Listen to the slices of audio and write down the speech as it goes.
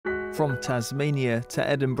From Tasmania to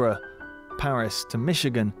Edinburgh, Paris to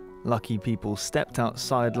Michigan, lucky people stepped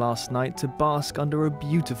outside last night to bask under a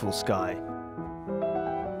beautiful sky.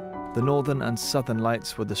 The northern and southern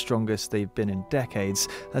lights were the strongest they've been in decades,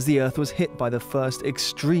 as the Earth was hit by the first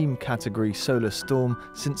extreme category solar storm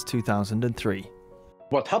since 2003.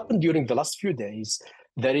 What happened during the last few days,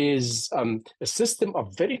 there is a system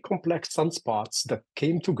of very complex sunspots that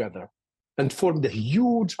came together and formed a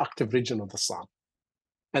huge active region of the sun.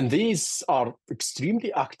 And these are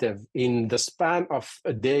extremely active. In the span of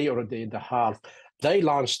a day or a day and a half, they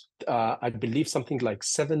launched, I believe, something like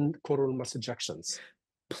 7 coronal mass ejections.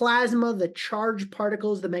 Plasma, the charged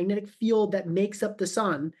particles, the magnetic field that makes up the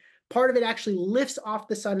sun, part of it actually lifts off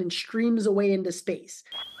the sun and streams away into space.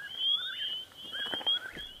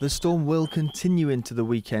 The storm will continue into the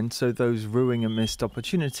weekend, so those ruining a missed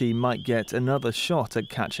opportunity might get another shot at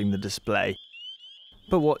catching the display.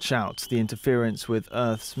 But watch out, the interference with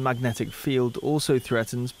Earth's magnetic field also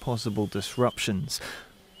threatens possible disruptions.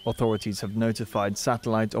 Authorities have notified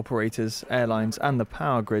satellite operators, airlines and the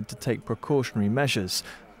power grid to take precautionary measures.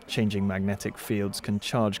 Changing magnetic fields can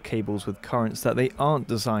charge cables with currents that they aren't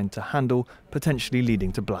designed to handle, potentially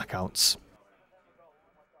leading to blackouts.